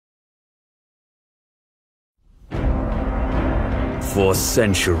For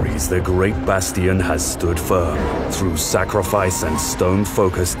centuries, the Great Bastion has stood firm. Through sacrifice and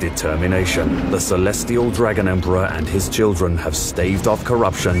stone-focused determination, the Celestial Dragon Emperor and his children have staved off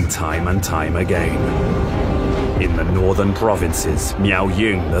corruption time and time again. In the northern provinces, Miao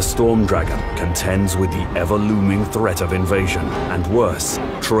Ying, the Storm Dragon, contends with the ever-looming threat of invasion, and worse,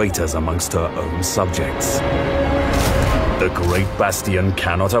 traitors amongst her own subjects. The Great Bastion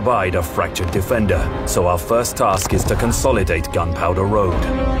cannot abide a fractured defender, so our first task is to consolidate Gunpowder Road.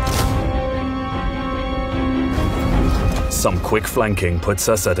 Some quick flanking puts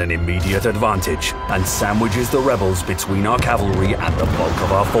us at an immediate advantage, and sandwiches the rebels between our cavalry and the bulk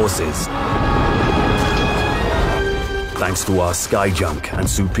of our forces. Thanks to our skyjunk and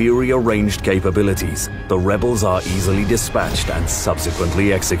superior ranged capabilities, the rebels are easily dispatched and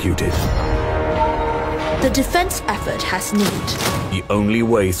subsequently executed. The defense effort has need. The only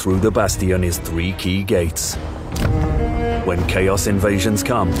way through the Bastion is 3 key gates. When Chaos invasions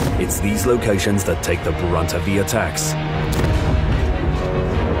come, it's these locations that take the brunt of the attacks.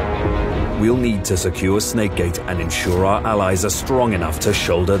 We'll need to secure Snakegate and ensure our allies are strong enough to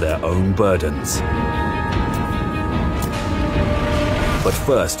shoulder their own burdens. But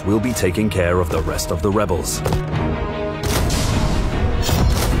first, we'll be taking care of the rest of the rebels.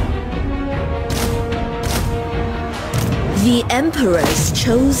 The Emperor's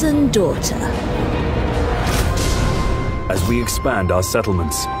chosen daughter. As we expand our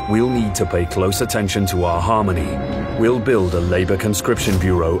settlements, we'll need to pay close attention to our harmony. We'll build a labor conscription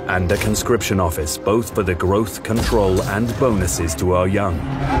bureau and a conscription office, both for the growth, control, and bonuses to our young.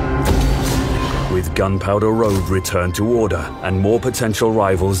 With Gunpowder Road returned to order and more potential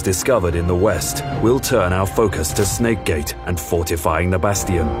rivals discovered in the west, we'll turn our focus to Snakegate and fortifying the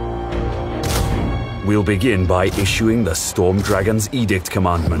Bastion. We'll begin by issuing the Storm Dragon's Edict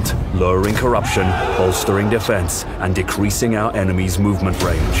commandment, lowering corruption, bolstering defense, and decreasing our enemy's movement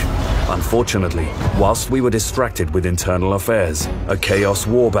range. Unfortunately, whilst we were distracted with internal affairs, a Chaos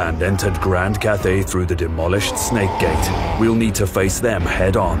warband entered Grand Cathay through the demolished Snakegate. We'll need to face them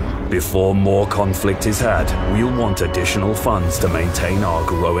head-on. Before more conflict is had, we'll want additional funds to maintain our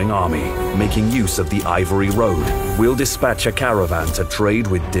growing army. Making use of the Ivory Road, we'll dispatch a caravan to trade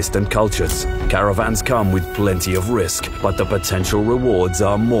with distant cultures. Caravans come with plenty of risk, but the potential rewards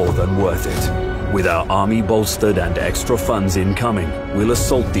are more than worth it. With our army bolstered and extra funds incoming, we'll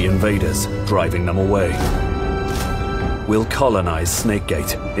assault the invaders, driving them away. We'll colonize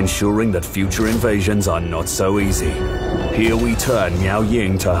Snakegate, ensuring that future invasions are not so easy. Here we turn Miao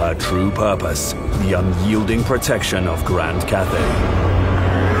Ying to her true purpose, the unyielding protection of Grand Cathay.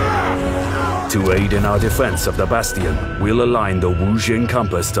 To aid in our defense of the Bastion, we'll align the Wujing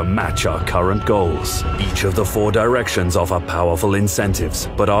compass to match our current goals. Each of the 4 directions offer powerful incentives,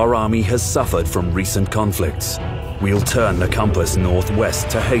 but our army has suffered from recent conflicts. We'll turn the compass northwest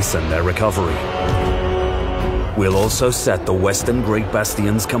to hasten their recovery. We'll also set the Western Great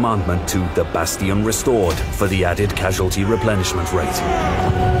Bastion's commandment to the Bastion Restored for the added casualty replenishment rate.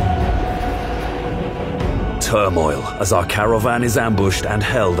 Turmoil as our caravan is ambushed and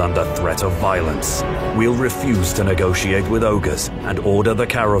held under threat of violence. We'll refuse to negotiate with ogres and order the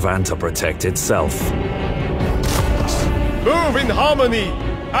caravan to protect itself. Move in harmony,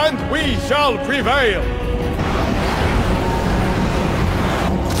 and we shall prevail!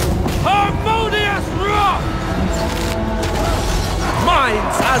 Harmonious rock!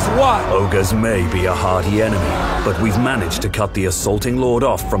 Minds as one! Ogres may be a hardy enemy, but we've managed to cut the assaulting lord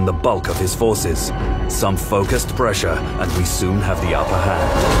off from the bulk of his forces. Some focused pressure, and we soon have the upper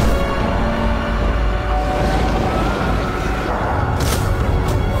hand.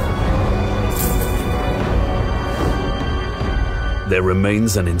 There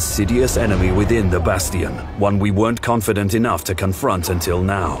remains an insidious enemy within the Bastion, one we weren't confident enough to confront until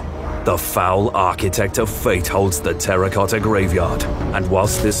now. The foul architect of fate holds the terracotta graveyard, and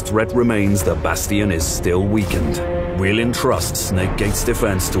whilst this threat remains, the Bastion is still weakened. We'll entrust Snakegate's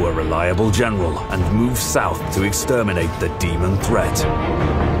defense to a reliable general and move south to exterminate the demon threat.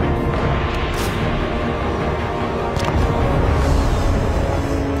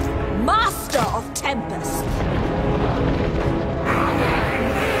 Master of Tempest!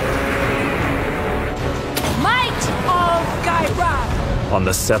 Might of Gairan! On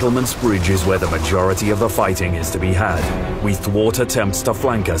the settlement's bridge is where the majority of the fighting is to be had. We thwart attempts to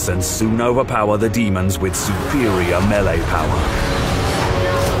flank us and soon overpower the demons with superior melee power.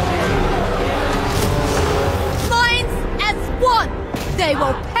 Minds as one! They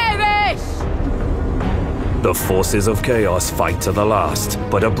will perish! The forces of chaos fight to the last,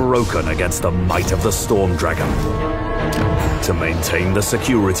 but are broken against the might of the Storm Dragon. To maintain the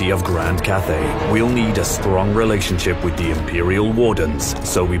security of Grand Cathay, we'll need a strong relationship with the Imperial Wardens,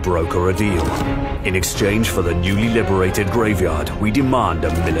 so we broker a deal. In exchange for the newly liberated graveyard, we demand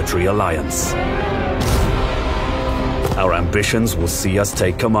a military alliance. Our ambitions will see us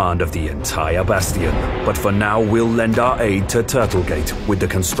take command of the entire Bastion, but for now we'll lend our aid to Turtlegate with the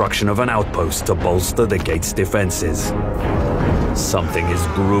construction of an outpost to bolster the gate's defenses. Something is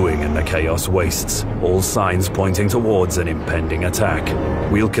brewing in the Chaos Wastes, all signs pointing towards an impending attack.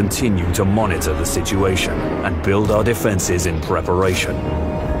 We'll continue to monitor the situation and build our defenses in preparation.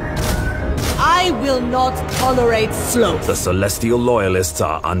 I will not tolerate sloth. The Celestial Loyalists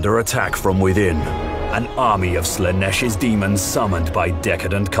are under attack from within. An army of Slanesh's demons summoned by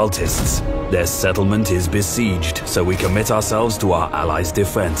decadent cultists. Their settlement is besieged, so we commit ourselves to our allies'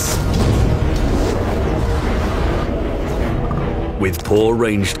 defense. With poor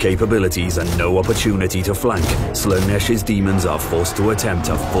ranged capabilities and no opportunity to flank, Slanesh's demons are forced to attempt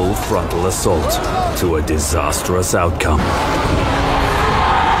a full frontal assault, to a disastrous outcome.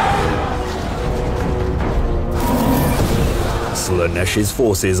 Slanesh's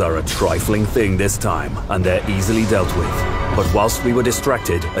forces are a trifling thing this time, and they're easily dealt with. But whilst we were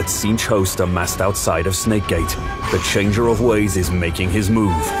distracted, a Tzeentch host amassed outside of Snakegate. The Changer of Ways is making his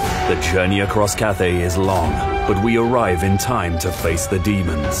move. The journey across Cathay is long, but we arrive in time to face the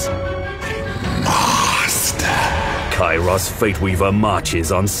demons. Master! Kairos Fateweaver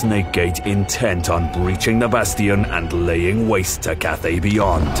marches on Snakegate, intent on breaching the Bastion and laying waste to Cathay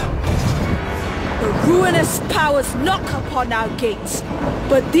beyond. The ruinous powers knock upon our gates,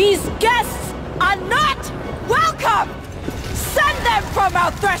 but these guests are not welcome! Send them from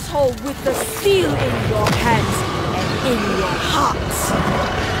our threshold with the steel in your hands and in your hearts!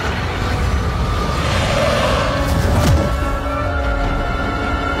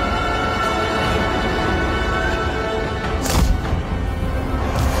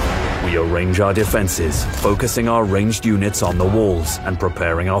 We arrange our defenses, focusing our ranged units on the walls and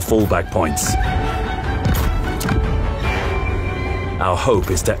preparing our fallback points. Our hope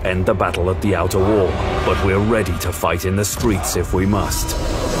is to end the battle at the outer wall, but we're ready to fight in the streets if we must.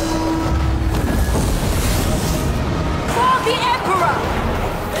 For the Emperor!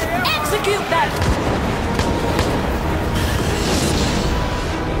 Execute them!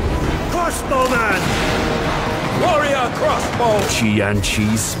 Crossbowman! Warrior crossbow! Qi and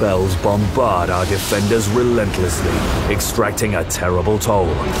Qi's spells bombard our defenders relentlessly, extracting a terrible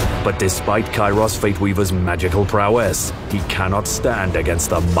toll. But despite Kairos Fateweaver's magical prowess, he cannot stand against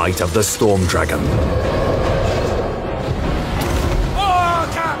the might of the Storm Dragon. Oh,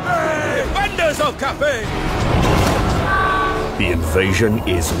 Cathay! Defenders of Cathay! The invasion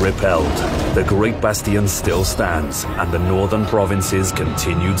is repelled. The Great Bastion still stands, and the northern province's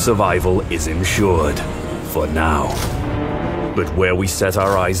continued survival is ensured. For now. But where we set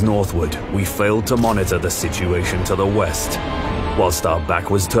our eyes northward, we failed to monitor the situation to the west. Whilst our back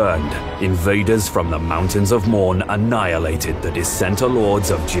was turned, invaders from the Mountains of Morn annihilated the Dissenter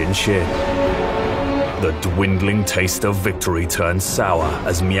Lords of Jin Shin. The dwindling taste of victory turns sour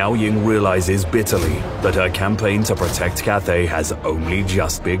as Miao Ying realizes bitterly that her campaign to protect Cathay has only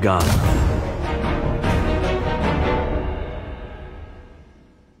just begun.